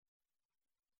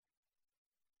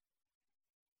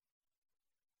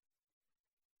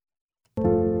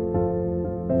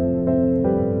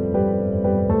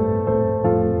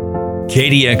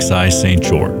KDXI St.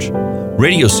 George,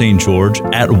 Radio St. George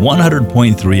at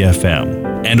 100.3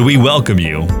 FM. And we welcome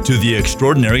you to The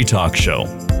Extraordinary Talk Show,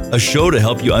 a show to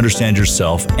help you understand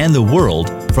yourself and the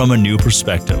world from a new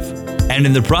perspective, and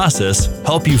in the process,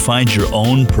 help you find your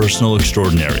own personal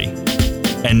extraordinary.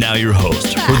 And now your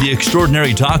host for The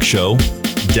Extraordinary Talk Show,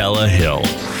 Della Hill.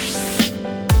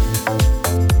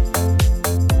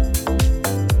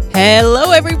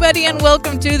 Hello, everybody, and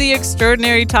welcome to The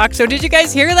Extraordinary Talk Show. Did you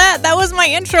guys hear that? That was my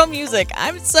intro music.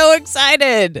 I'm so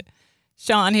excited.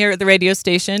 Sean here at the radio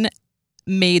station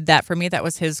made that for me. That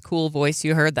was his cool voice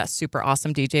you heard, that super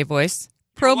awesome DJ voice,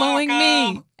 promoting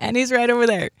me. And he's right over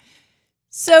there.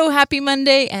 So happy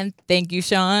Monday, and thank you,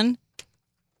 Sean.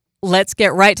 Let's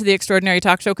get right to The Extraordinary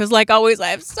Talk Show, because like always, I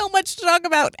have so much to talk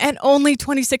about and only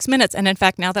 26 minutes. And in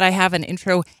fact, now that I have an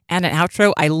intro and an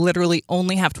outro, I literally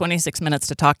only have 26 minutes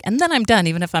to talk, and then I'm done.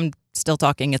 Even if I'm still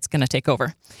talking, it's going to take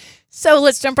over. So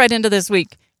let's jump right into this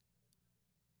week.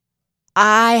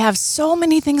 I have so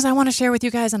many things I want to share with you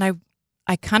guys, and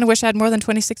I kind of wish I had more than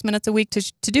 26 minutes a week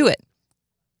to do it.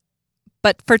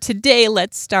 But for today,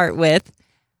 let's start with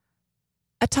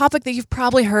a topic that you've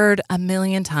probably heard a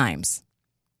million times.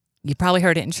 You probably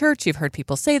heard it in church. You've heard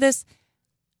people say this.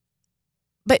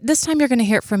 But this time you're going to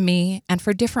hear it from me, and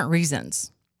for different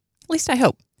reasons. At least I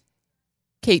hope.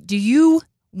 Kate, do you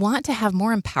want to have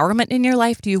more empowerment in your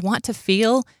life? Do you want to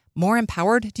feel more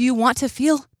empowered? Do you want to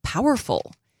feel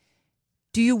powerful?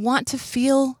 Do you want to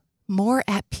feel more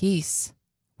at peace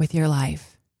with your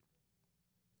life?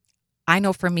 I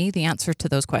know for me, the answer to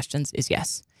those questions is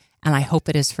yes. And I hope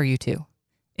it is for you too.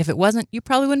 If it wasn't, you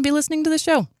probably wouldn't be listening to the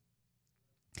show.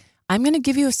 I'm going to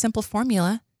give you a simple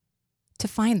formula to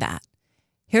find that.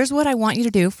 Here's what I want you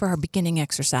to do for our beginning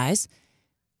exercise.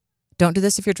 Don't do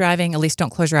this if you're driving. At least don't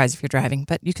close your eyes if you're driving,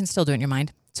 but you can still do it in your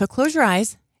mind. So close your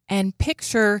eyes and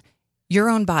picture your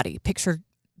own body. Picture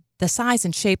the size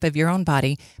and shape of your own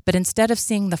body, but instead of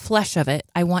seeing the flesh of it,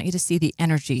 I want you to see the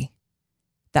energy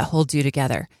that holds you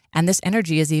together. And this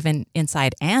energy is even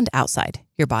inside and outside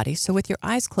your body. So with your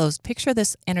eyes closed, picture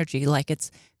this energy like it's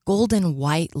golden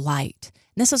white light.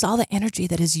 And this is all the energy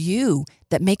that is you,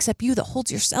 that makes up you, that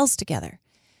holds your cells together.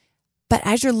 But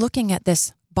as you're looking at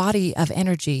this body of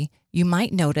energy, you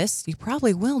might notice, you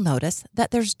probably will notice,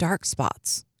 that there's dark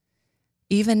spots,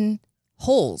 even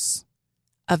holes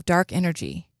of dark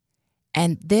energy.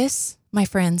 And this, my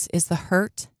friends, is the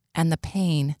hurt and the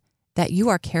pain that you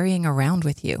are carrying around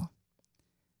with you.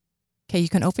 Okay, you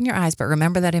can open your eyes, but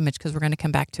remember that image because we're going to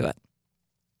come back to it.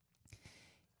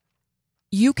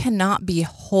 You cannot be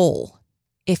whole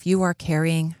if you are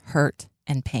carrying hurt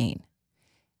and pain.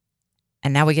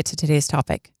 And now we get to today's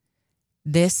topic.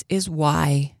 This is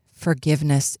why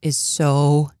forgiveness is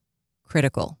so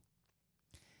critical.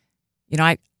 You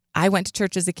know, I went to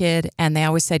church as a kid, and they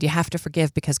always said you have to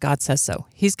forgive because God says so.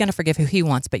 He's going to forgive who he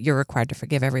wants, but you're required to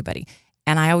forgive everybody.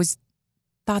 And I always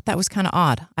thought that was kind of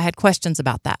odd. I had questions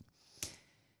about that.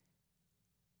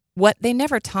 What they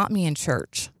never taught me in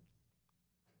church,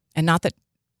 and not that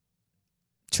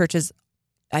churches,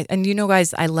 and you know,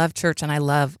 guys, I love church and I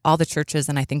love all the churches,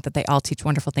 and I think that they all teach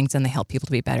wonderful things and they help people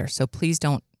to be better. So please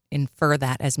don't infer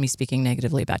that as me speaking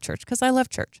negatively about church, because I love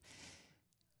church.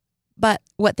 But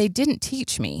what they didn't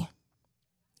teach me,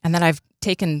 and that I've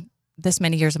taken this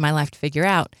many years of my life to figure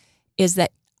out, is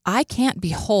that I can't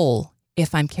be whole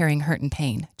if I'm carrying hurt and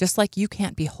pain, just like you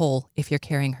can't be whole if you're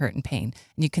carrying hurt and pain.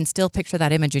 And you can still picture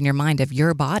that image in your mind of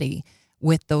your body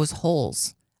with those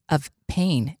holes of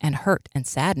pain and hurt and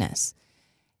sadness.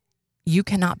 You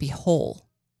cannot be whole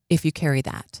if you carry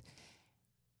that.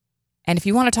 And if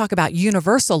you want to talk about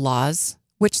universal laws,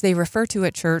 which they refer to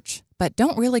at church, but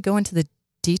don't really go into the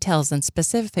details and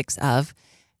specifics of,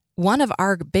 one of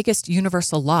our biggest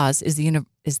universal laws is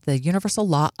the universal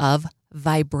law of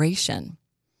vibration.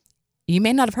 You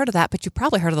may not have heard of that, but you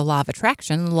probably heard of the law of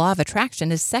attraction. The law of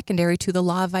attraction is secondary to the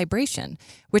law of vibration,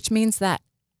 which means that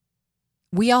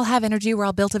we all have energy. We're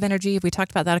all built of energy. We talked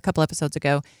about that a couple episodes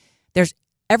ago.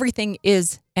 Everything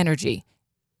is energy.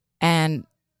 And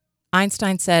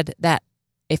Einstein said that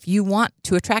if you want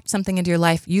to attract something into your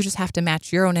life, you just have to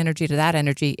match your own energy to that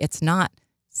energy. It's not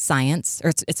science,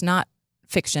 or it's not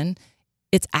fiction.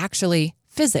 It's actually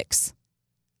physics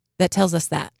that tells us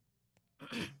that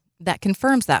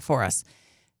confirms that for us.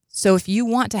 So if you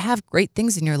want to have great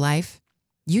things in your life,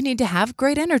 you need to have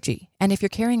great energy. And if you're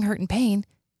carrying hurt and pain,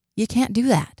 you can't do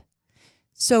that.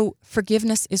 So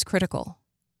forgiveness is critical.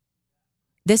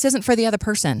 This isn't for the other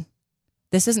person.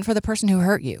 This isn't for the person who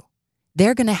hurt you.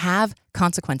 They're going to have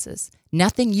consequences.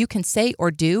 Nothing you can say or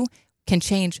do can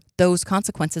change those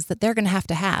consequences that they're going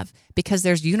to have because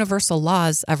there's universal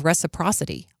laws of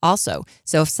reciprocity also.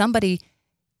 So if somebody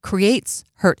creates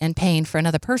hurt and pain for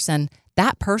another person,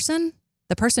 that person,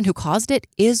 the person who caused it,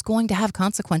 is going to have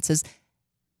consequences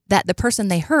that the person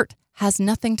they hurt has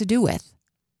nothing to do with.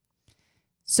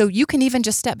 So you can even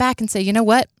just step back and say, you know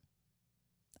what?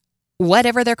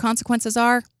 Whatever their consequences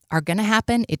are going to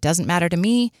happen. It doesn't matter to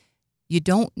me. You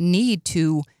don't need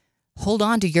to hold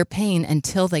on to your pain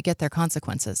until they get their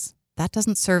consequences. That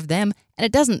doesn't serve them, and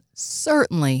it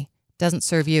certainly doesn't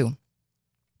serve you.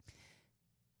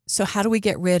 So how do we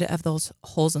get rid of those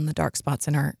holes in the dark spots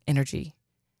in our energy?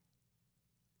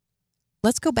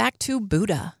 Let's go back to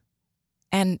Buddha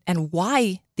and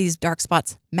why these dark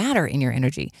spots matter in your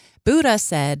energy. Buddha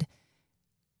said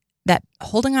that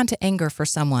holding on to anger for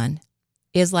someone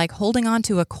is like holding on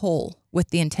to a coal with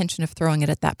the intention of throwing it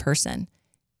at that person.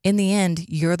 In the end,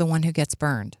 you're the one who gets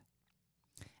burned.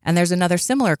 And there's another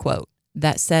similar quote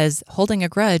that says, holding a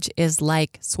grudge is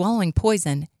like swallowing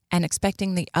poison and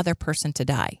expecting the other person to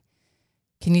die.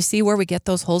 Can you see where we get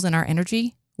those holes in our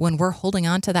energy when we're holding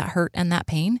on to that hurt and that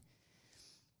pain?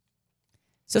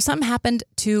 So something happened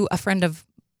to a friend of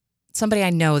somebody I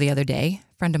know the other day,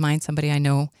 friend of mine, somebody I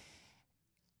know.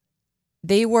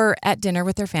 They were at dinner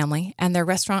with their family and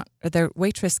their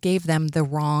waitress gave them the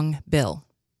wrong bill.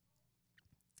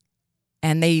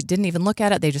 And they didn't even look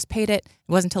at it. They just paid it.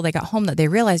 It wasn't until they got home that they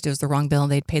realized it was the wrong bill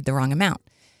and they'd paid the wrong amount.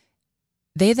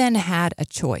 They then had a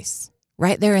choice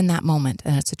right there in that moment.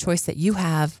 And it's a choice that you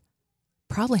have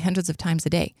probably hundreds of times a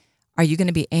day. Are you going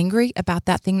to be angry about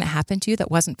that thing that happened to you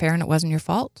that wasn't fair and it wasn't your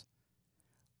fault?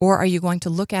 Or are you going to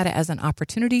look at it as an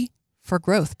opportunity for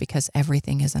growth, because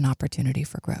everything is an opportunity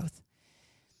for growth?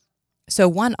 So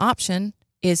one option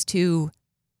is to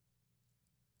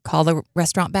call the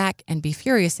restaurant back and be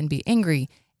furious and be angry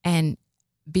and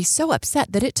be so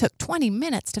upset that it took 20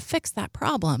 minutes to fix that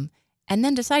problem, and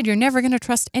then decide you're never going to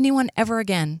trust anyone ever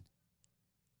again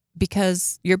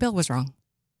because your bill was wrong.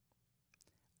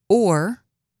 Or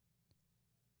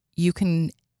you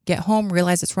can get home,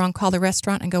 realize it's wrong, call the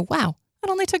restaurant and go, wow, that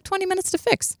only took 20 minutes to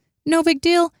fix. No big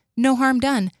deal, no harm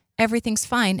done. Everything's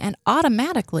fine. And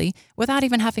automatically, without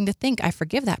even having to think, I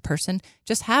forgive that person,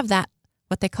 just have that,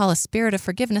 what they call a spirit of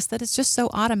forgiveness, that is just so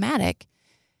automatic.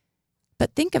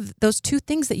 But think of those two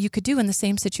things that you could do in the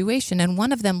same situation, and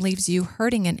one of them leaves you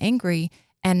hurting and angry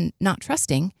and not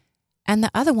trusting, and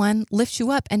the other one lifts you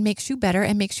up and makes you better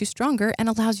and makes you stronger and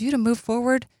allows you to move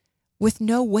forward with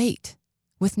no weight,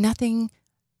 with nothing,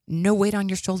 no weight on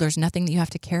your shoulders, nothing that you have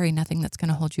to carry, nothing that's going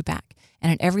to hold you back.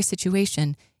 And in every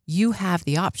situation, you have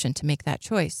the option to make that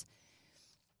choice.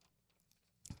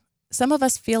 Some of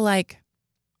us feel like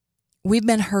we've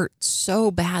been hurt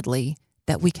so badly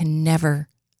that we can never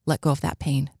let go of that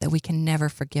pain, that we can never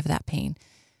forgive that pain.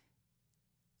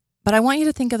 But I want you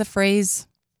to think of the phrase,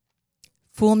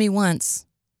 fool me once,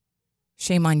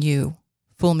 shame on you.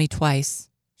 Fool me twice,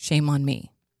 shame on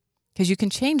me. Because you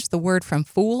can change the word from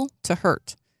fool to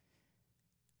hurt.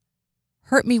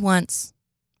 Hurt me once,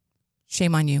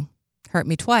 shame on you. Hurt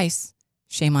me twice,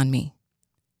 shame on me.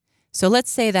 So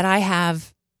let's say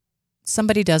that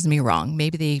somebody does me wrong.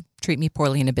 Maybe they treat me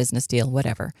poorly in a business deal,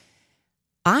 whatever.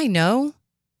 I know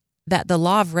that the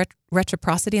law of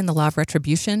reciprocity and the law of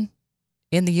retribution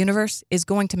in the universe is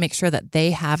going to make sure that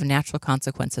they have natural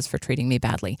consequences for treating me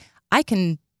badly. I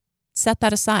can set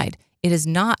that aside. It is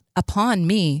not upon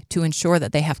me to ensure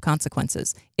that they have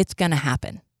consequences. It's going to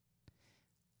happen.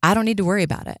 I don't need to worry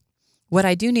about it. What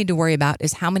I do need to worry about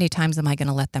is how many times am I going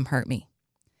to let them hurt me?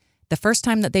 The first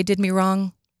time that they did me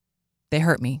wrong, they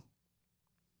hurt me.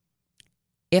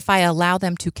 If I allow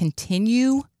them to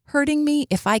continue hurting me,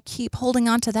 if I keep holding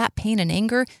on to that pain and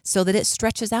anger so that it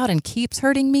stretches out and keeps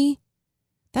hurting me,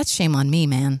 that's shame on me,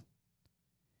 man.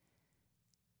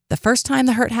 The first time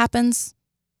the hurt happens,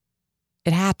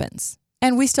 it happens.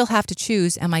 And we still have to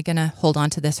choose, am I going to hold on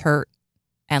to this hurt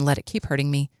and let it keep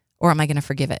hurting me, or am I going to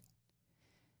forgive it?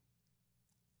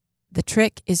 The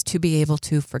trick is to be able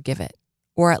to forgive it,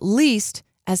 or at least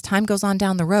as time goes on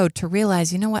down the road to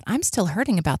realize, you know what, I'm still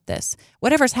hurting about this.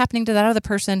 Whatever's happening to that other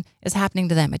person is happening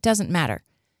to them. It doesn't matter.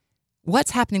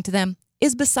 What's happening to them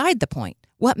is beside the point.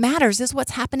 What matters is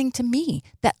what's happening to me,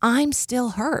 that I'm still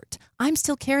hurt. I'm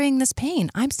still carrying this pain.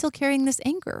 I'm still carrying this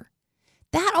anger.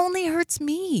 That only hurts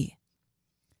me.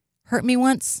 Hurt me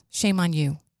once, shame on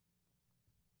you.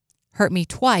 Hurt me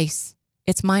twice,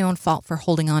 it's my own fault for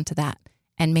holding on to that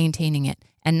and maintaining it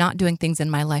and not doing things in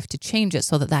my life to change it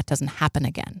so that that doesn't happen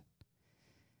again.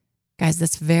 Guys,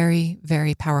 that's very,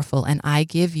 very powerful. And I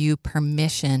give you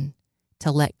permission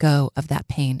to let go of that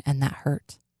pain and that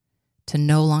hurt, to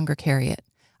no longer carry it.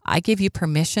 I give you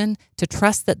permission to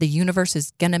trust that the universe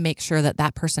is going to make sure that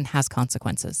that person has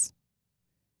consequences.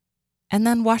 And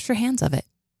then wash your hands of it.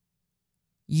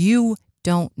 You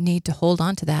don't need to hold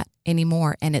on to that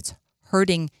anymore. And it's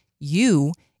hurting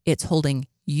you. It's holding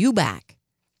you back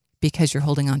because you're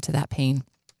holding on to that pain.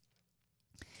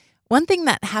 One thing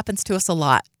that happens to us a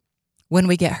lot when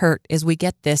we get hurt is we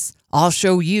get this "I'll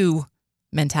show you"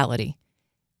 mentality.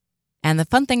 And the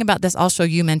fun thing about this "I'll show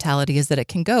you" mentality is that it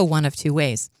can go one of two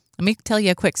ways. Let me tell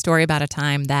you a quick story about a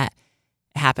time that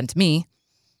happened to me.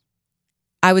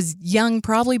 I was young,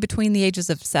 probably between the ages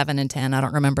of 7 and 10. I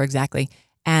don't remember exactly.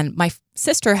 And my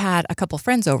sister had a couple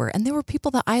friends over, and they were people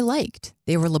that I liked.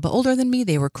 They were a little bit older than me.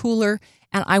 They were cooler,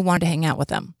 and I wanted to hang out with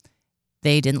them.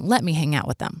 They didn't let me hang out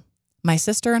with them. My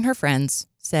sister and her friends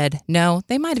said no.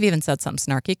 They might have even said something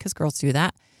snarky because girls do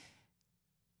that.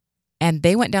 And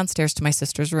they went downstairs to my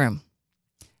sister's room.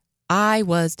 I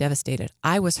was devastated.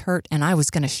 I was hurt, and I was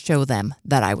going to show them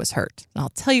that I was hurt. And I'll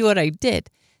tell you what I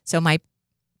did. So my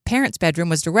parents' bedroom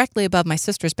was directly above my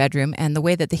sister's bedroom, and the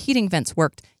way that the heating vents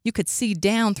worked, you could see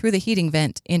down through the heating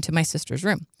vent into my sister's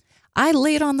room. I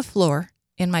laid on the floor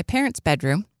in my parents'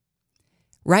 bedroom,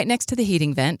 right next to the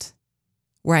heating vent,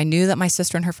 where I knew that my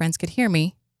sister and her friends could hear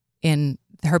me in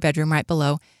her bedroom right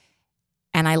below.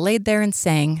 And I laid there and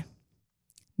sang,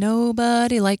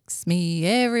 "Nobody likes me,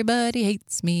 everybody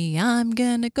hates me, I'm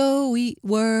gonna go eat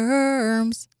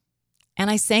worms."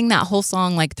 And I sang that whole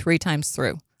song like 3 times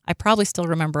through. I probably still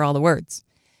remember all the words.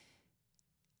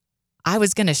 I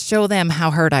was going to show them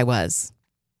how hurt I was.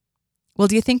 Well,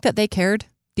 do you think that they cared?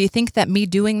 Do you think that me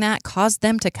doing that caused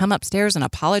them to come upstairs and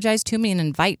apologize to me and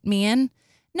invite me in?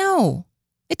 No,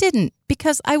 it didn't,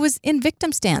 because I was in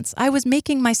victim stance. I was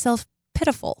making myself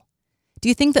pitiful. Do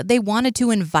you think that they wanted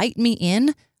to invite me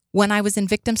in when I was in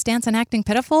victim stance and acting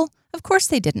pitiful? Of course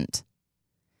they didn't.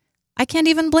 I can't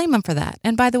even blame them for that.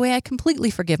 And by the way, I completely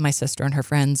forgive my sister and her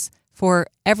friends for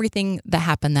everything that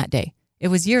happened that day. It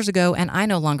was years ago, and I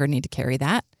no longer need to carry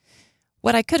that.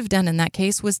 What I could have done in that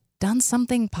case was done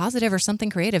something positive or something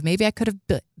creative. Maybe I could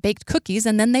have baked cookies,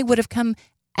 and then they would have come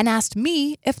and asked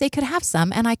me if they could have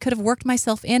some, and I could have worked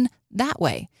myself in that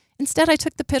way. Instead, I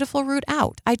took the pitiful route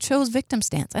out. I chose victim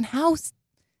stance. And how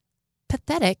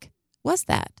pathetic was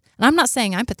that? And I'm not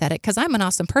saying I'm pathetic, because I'm an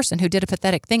awesome person who did a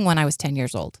pathetic thing when I was 10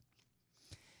 years old.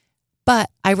 But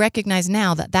I recognize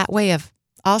now that that way of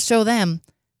 "I'll show them"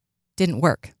 didn't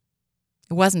work.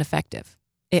 It wasn't effective.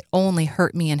 It only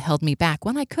hurt me and held me back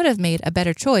when I could have made a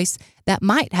better choice that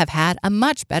might have had a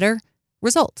much better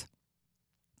result.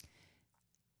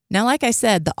 Now, like I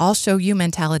said, the "I'll show you"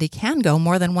 mentality can go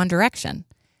more than one direction.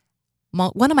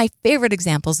 One of my favorite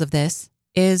examples of this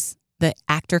is the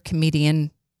actor,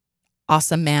 comedian,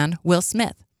 awesome man, Will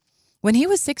Smith. When he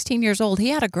was 16 years old, he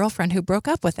had a girlfriend who broke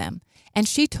up with him. And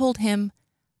she told him,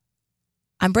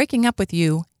 "I'm breaking up with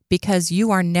you because you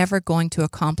are never going to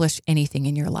accomplish anything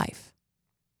in your life."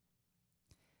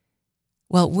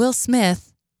 Well, Will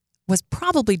Smith was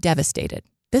probably devastated.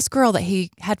 This girl that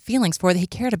he had feelings for, that he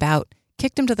cared about,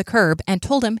 kicked him to the curb and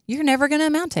told him, "You're never going to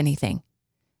amount to anything."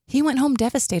 He went home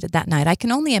devastated that night. I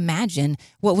can only imagine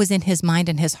what was in his mind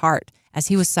and his heart as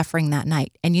he was suffering that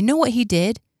night. And you know what he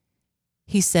did?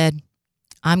 He said,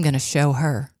 "I'm going to show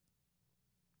her."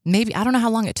 Maybe, I don't know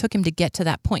how long it took him to get to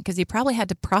that point, because he probably had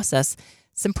to process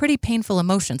some pretty painful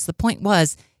emotions. The point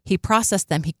was, he processed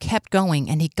them, he kept going,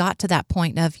 and he got to that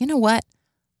point of, you know what?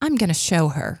 I'm going to show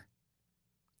her.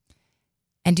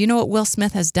 And do you know what Will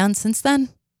Smith has done since then?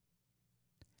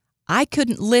 I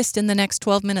couldn't list in the next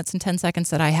 12 minutes and 10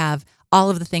 seconds that I have all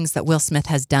of the things that Will Smith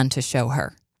has done to show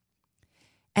her.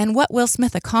 And what Will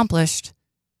Smith accomplished,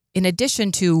 in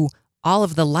addition to all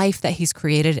of the life that he's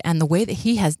created and the way that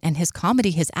he has, and his comedy,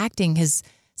 his acting, his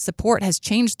support has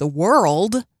changed the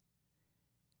world,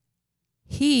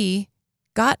 he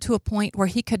got to a point where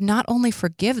he could not only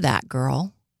forgive that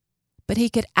girl, but he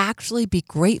could actually be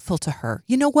grateful to her.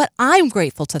 You know what? I'm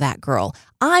grateful to that girl.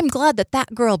 I'm glad that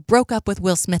that girl broke up with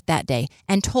Will Smith that day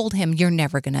and told him, "You're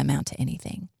never going to amount to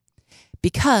anything."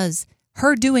 Because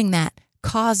her doing that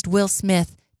caused Will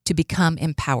Smith to become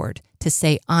empowered, to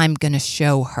say, "I'm going to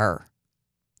show her."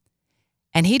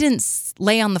 And he didn't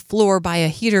lay on the floor by a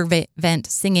heater vent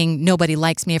singing, "Nobody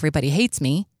likes me, everybody hates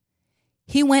me."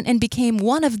 He went and became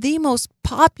one of the most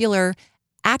popular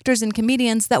actors and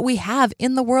comedians that we have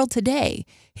in the world today.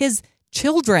 His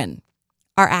children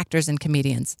are actors and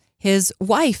comedians. His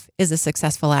wife is a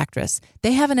successful actress.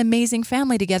 They have an amazing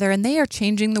family together, and they are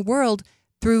changing the world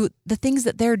through the things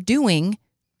that they're doing,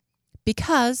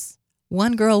 because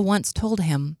one girl once told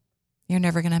him, "You're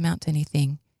never going to amount to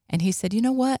anything." And he said, "You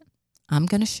know what? I'm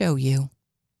going to show you."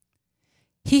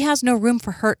 He has no room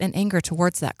for hurt and anger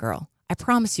towards that girl. I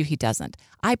promise you he doesn't.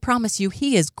 I promise you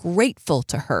he is grateful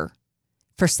to her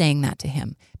for saying that to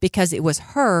him, because it was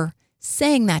her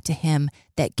saying that to him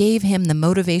that gave him the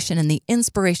motivation and the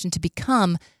inspiration to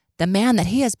become the man that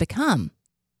he has become.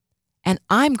 And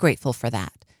I'm grateful for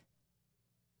that.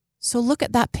 So look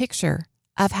at that picture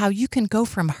of how you can go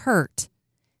from hurt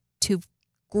to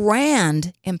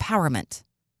grand empowerment.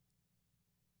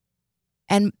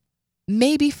 And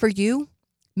maybe for you,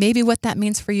 maybe what that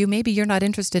means for you, maybe you're not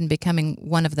interested in becoming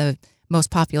one of the most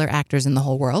popular actors in the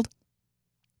whole world.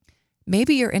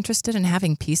 Maybe you're interested in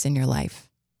having peace in your life.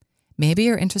 Maybe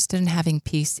you're interested in having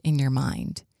peace in your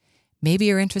mind. Maybe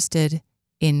you're interested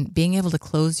in being able to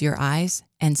close your eyes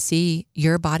and see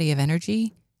your body of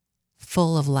energy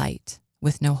full of light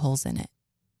with no holes in it.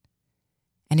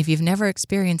 And if you've never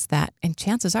experienced that, and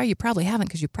chances are you probably haven't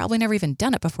because you've probably never even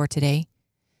done it before today,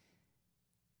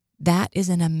 that is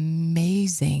an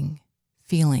amazing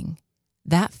feeling.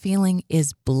 That feeling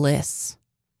is bliss.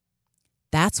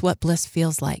 That's what bliss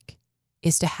feels like,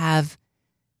 is to have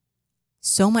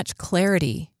so much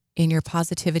clarity in your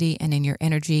positivity and in your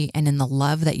energy and in the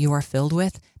love that you are filled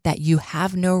with, that you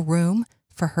have no room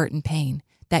for hurt and pain,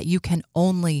 that you can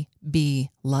only be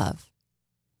love.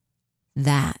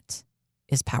 That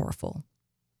is powerful.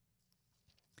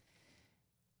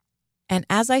 And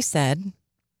as I said,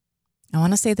 I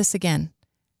want to say this again.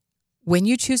 When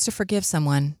you choose to forgive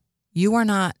someone, you are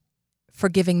not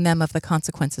forgiving them of the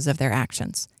consequences of their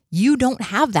actions. You don't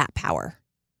have that power.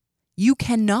 You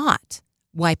cannot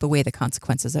wipe away the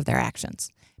consequences of their actions,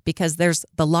 because there's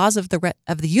the laws of the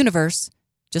universe,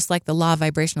 just like the law of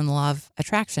vibration and the law of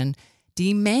attraction,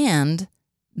 demand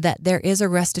that there is a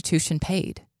restitution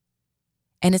paid.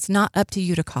 And it's not up to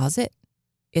you to cause it.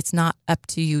 It's not up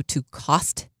to you to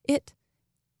cost it.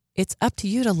 It's up to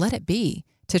you to let it be,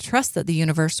 to trust that the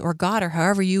universe or God or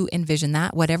however you envision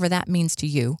that, whatever that means to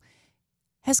you,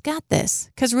 has got this.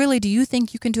 Because really, do you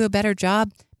think you can do a better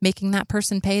job making that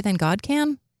person pay than God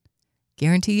can?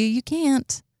 Guarantee you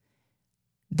can't.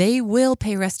 They will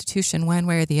pay restitution one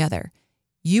way or the other.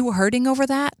 You hurting over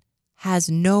that has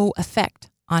no effect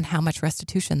on how much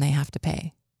restitution they have to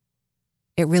pay.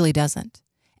 It really doesn't.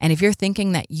 And if you're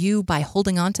thinking that you, by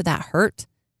holding on to that hurt,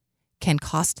 can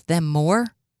cost them more,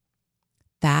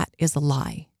 that is a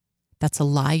lie. That's a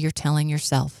lie you're telling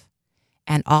yourself.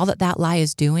 And all that lie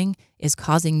is doing is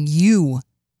causing you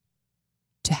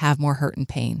to have more hurt and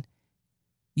pain.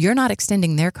 You're not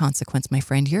extending their consequence, my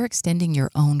friend. You're extending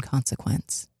your own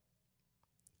consequence.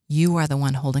 You are the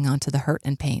one holding on to the hurt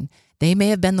and pain. They may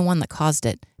have been the one that caused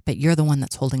it, but you're the one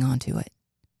that's holding on to it.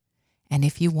 And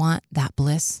if you want that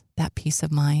bliss, that peace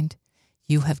of mind,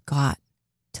 you have got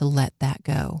to let that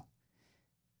go.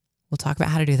 We'll talk about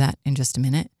how to do that in just a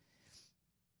minute.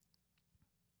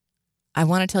 I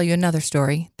want to tell you another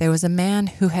story. There was a man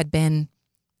who had been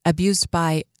abused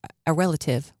by a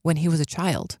relative when he was a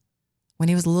child. When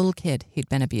he was a little kid, he'd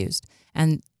been abused.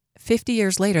 And 50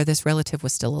 years later, this relative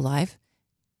was still alive.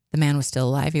 The man was still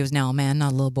alive. He was now a man,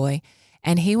 not a little boy.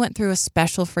 And he went through a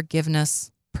special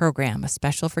forgiveness program, a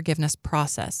special forgiveness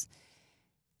process.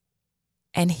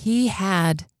 And he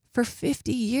had, for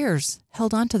 50 years,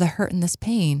 held on to the hurt and this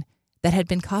pain that had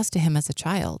been caused to him as a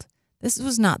child. This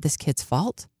was not this kid's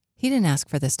fault. He didn't ask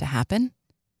for this to happen.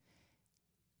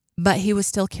 But he was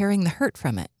still carrying the hurt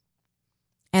from it.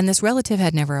 And this relative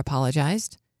had never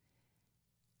apologized.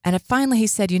 And finally he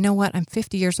said, you know what? I'm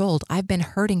 50 years old. I've been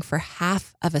hurting for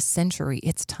half of a century.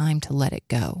 It's time to let it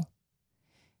go.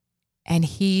 And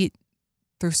he,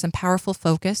 through some powerful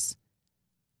focus,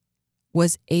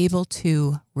 was able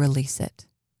to release it,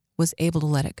 was able to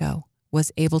let it go,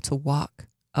 was able to walk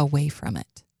away from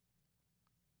it.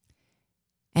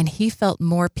 And he felt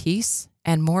more peace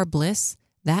and more bliss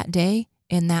that day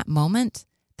in that moment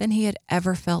than he had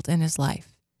ever felt in his life.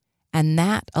 And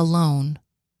that alone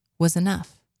was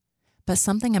enough. But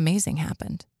something amazing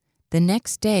happened. The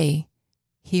next day,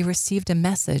 he received a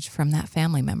message from that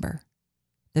family member.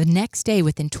 The next day,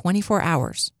 within 24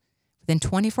 hours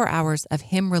of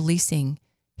him releasing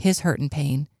his hurt and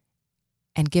pain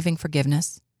and giving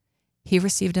forgiveness, he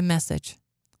received a message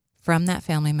from that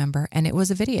family member, and it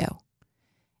was a video.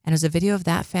 And it was a video of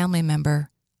that family member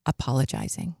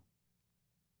apologizing.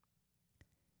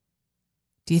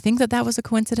 Do you think that was a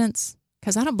coincidence?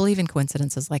 Because I don't believe in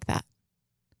coincidences like that.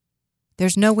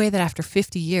 There's no way that after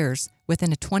 50 years,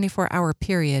 within a 24-hour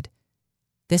period,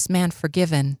 this man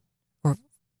forgave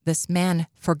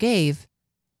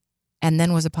and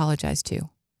then was apologized to.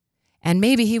 And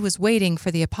maybe he was waiting for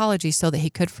the apology so that he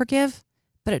could forgive,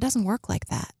 but it doesn't work like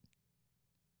that.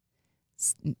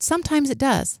 Sometimes it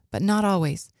does, but not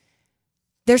always.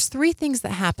 There's three things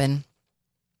that happen,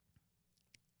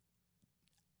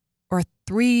 or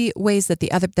three ways that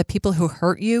the people who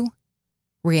hurt you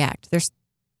react. There's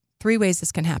three ways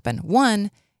this can happen.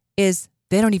 One is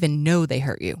they don't even know they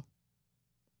hurt you.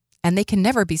 And they can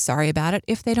never be sorry about it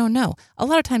if they don't know. A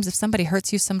lot of times if somebody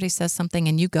hurts you, somebody says something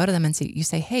and you go to them and you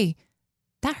say, hey,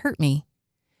 that hurt me.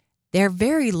 They're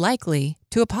very likely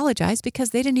to apologize because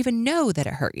they didn't even know that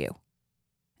it hurt you.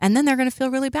 And then they're going to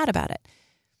feel really bad about it.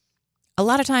 A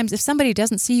lot of times if somebody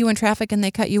doesn't see you in traffic and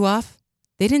they cut you off,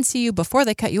 they didn't see you before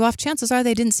they cut you off. Chances are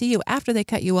they didn't see you after they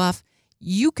cut you off.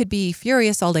 You could be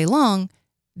furious all day long.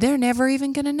 They're never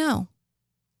even going to know.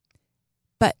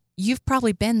 But you've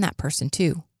probably been that person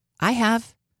too. I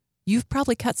have. You've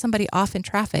probably cut somebody off in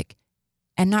traffic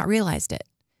and not realized it.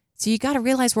 So you got to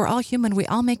realize we're all human. We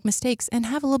all make mistakes and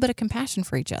have a little bit of compassion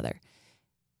for each other.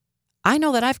 I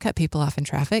know that I've cut people off in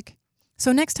traffic.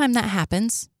 So next time that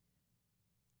happens,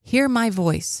 hear my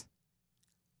voice.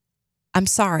 I'm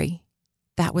sorry.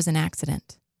 That was an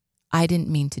accident. I didn't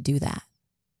mean to do that.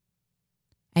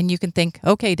 And you can think,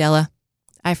 okay, Della,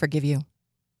 I forgive you.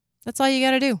 That's all you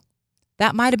got to do.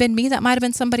 That might have been me. That might have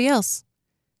been somebody else.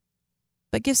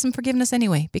 But give some forgiveness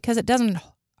anyway, because it doesn't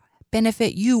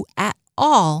benefit you at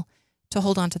all to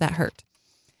hold on to that hurt.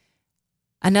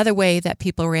 Another way that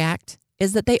people react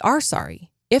is that they are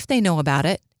sorry. If they know about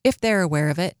it, if they're aware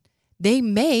of it, they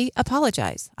may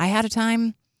apologize. I had a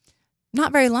time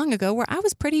not very long ago where I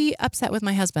was pretty upset with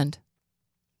my husband.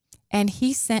 And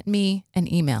he sent me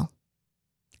an email.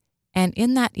 And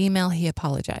in that email, he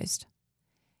apologized.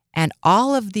 And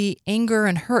all of the anger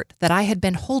and hurt that I had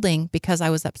been holding because I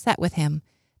was upset with him,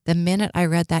 the minute I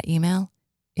read that email,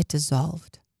 it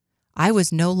dissolved. I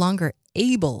was no longer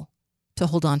able to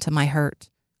hold on to my hurt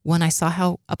when I saw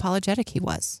how apologetic he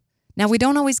was. Now, we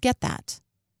don't always get that,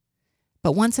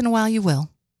 but once in a while you will.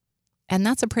 And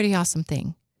that's a pretty awesome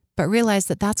thing. But realize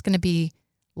that that's going to be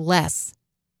less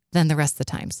than the rest of the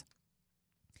times.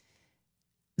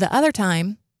 The other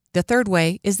time, the third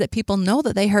way, is that people know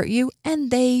that they hurt you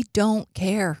and they don't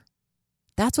care.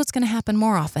 That's what's going to happen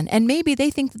more often. And maybe they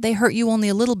think that they hurt you only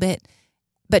a little bit,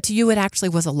 but to you it actually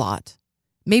was a lot.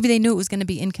 Maybe they knew it was going to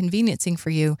be inconveniencing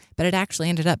for you, but it actually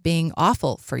ended up being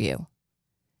awful for you.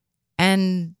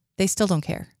 And they still don't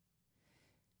care.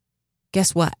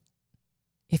 Guess what?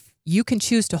 If you can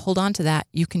choose to hold on to that,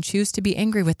 you can choose to be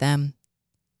angry with them.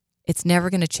 It's never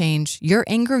going to change. Your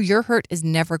anger, your hurt is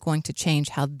never going to change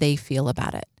how they feel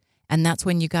about it. And that's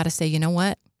when you got to say, you know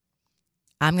what?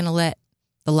 I'm going to let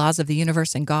the laws of the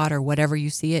universe and God, or whatever you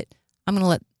see it, I'm going to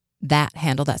let that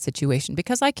handle that situation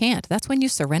because I can't. That's when you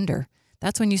surrender.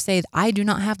 That's when you say, I do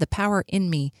not have the power in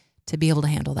me to be able to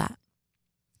handle that.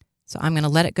 So I'm going to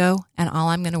let it go. And all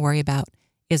I'm going to worry about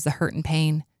is the hurt and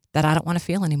pain that I don't want to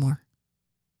feel anymore,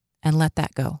 and let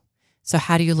that go. So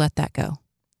how do you let that go?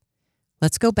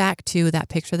 Let's go back to that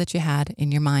picture that you had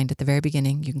in your mind at the very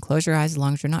beginning. You can close your eyes as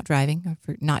long as you're not driving, or if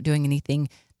you're not doing anything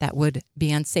that would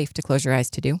be unsafe to close your eyes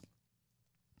to do.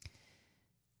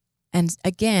 And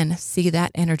again, see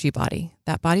that energy body,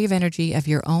 that body of energy of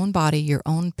your own body, your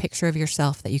own picture of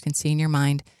yourself that you can see in your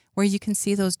mind, where you can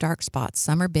see those dark spots.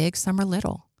 Some are big, some are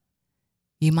little.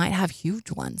 You might have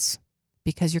huge ones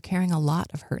because you're carrying a lot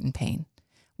of hurt and pain.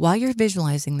 While you're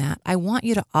visualizing that, I want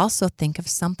you to also think of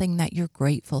something that you're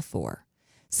grateful for,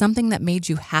 something that made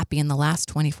you happy in the last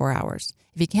 24 hours.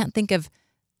 If you can't think of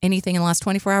anything in the last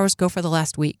 24 hours, go for the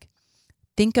last week.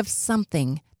 Think of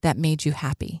something that made you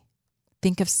happy.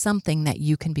 Think of something that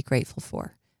you can be grateful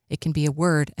for. It can be a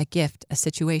word, a gift, a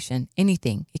situation,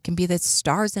 anything. It can be the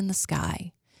stars in the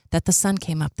sky, that the sun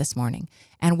came up this morning.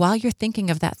 And while you're thinking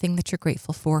of that thing that you're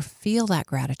grateful for, feel that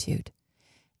gratitude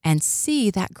and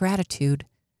see that gratitude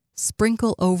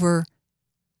sprinkle over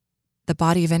the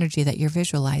body of energy that you're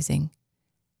visualizing,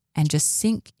 and just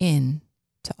sink in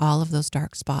to all of those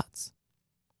dark spots,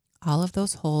 all of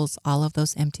those holes, all of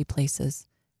those empty places.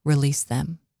 Release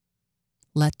them.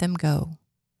 Let them go.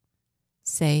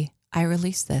 Say, I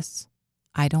release this.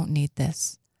 I don't need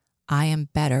this. I am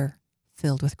better,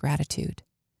 filled with gratitude.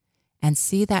 And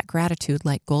see that gratitude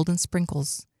like golden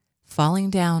sprinkles falling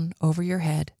down over your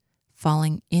head,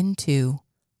 falling into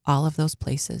all of those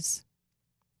places,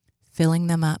 filling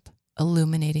them up,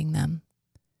 illuminating them.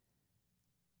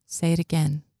 Say it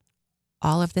again.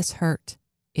 All of this hurt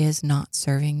is not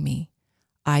serving me.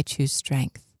 I choose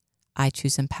strength. I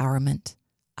choose empowerment.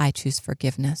 I choose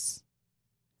forgiveness.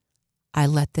 I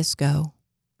let this go.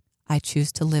 I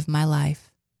choose to live my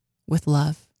life with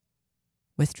love,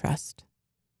 with trust.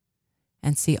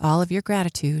 And see all of your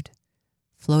gratitude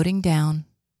floating down,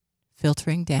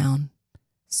 filtering down,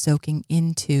 soaking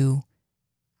into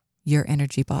your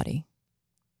energy body.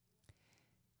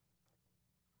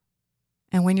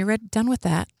 And when you're done with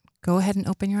that, go ahead and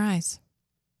open your eyes.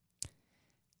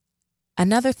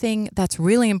 Another thing that's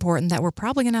really important that we're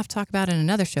probably going to have to talk about in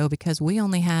another show because we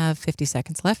only have 50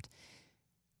 seconds left.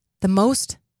 The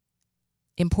most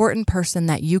important person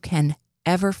that you can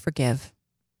ever forgive,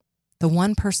 the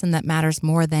one person that matters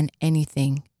more than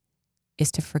anything,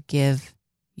 is to forgive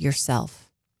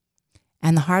yourself.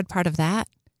 And the hard part of that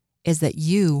is that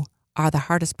you are the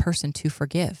hardest person to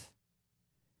forgive.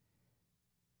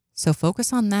 So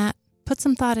focus on that. Put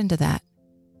some thought into that.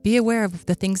 Be aware of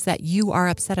the things that you are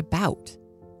upset about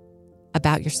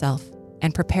yourself,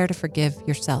 and prepare to forgive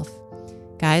yourself.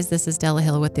 Guys, this is Della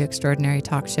Hill with The Extraordinary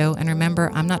Talk Show. And remember,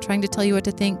 I'm not trying to tell you what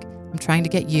to think. I'm trying to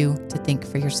get you to think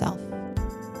for yourself.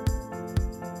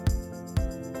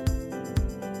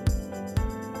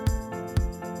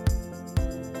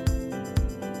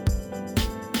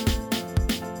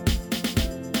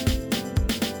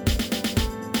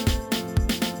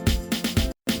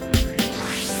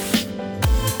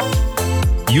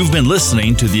 You've been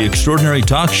listening to The Extraordinary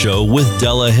Talk Show with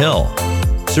Della Hill.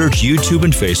 Search YouTube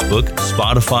and Facebook,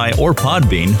 Spotify, or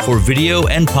Podbean for video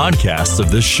and podcasts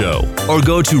of this show, or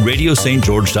go to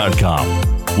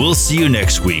radiostgeorge.com. We'll see you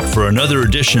next week for another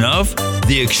edition of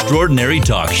The Extraordinary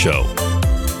Talk Show.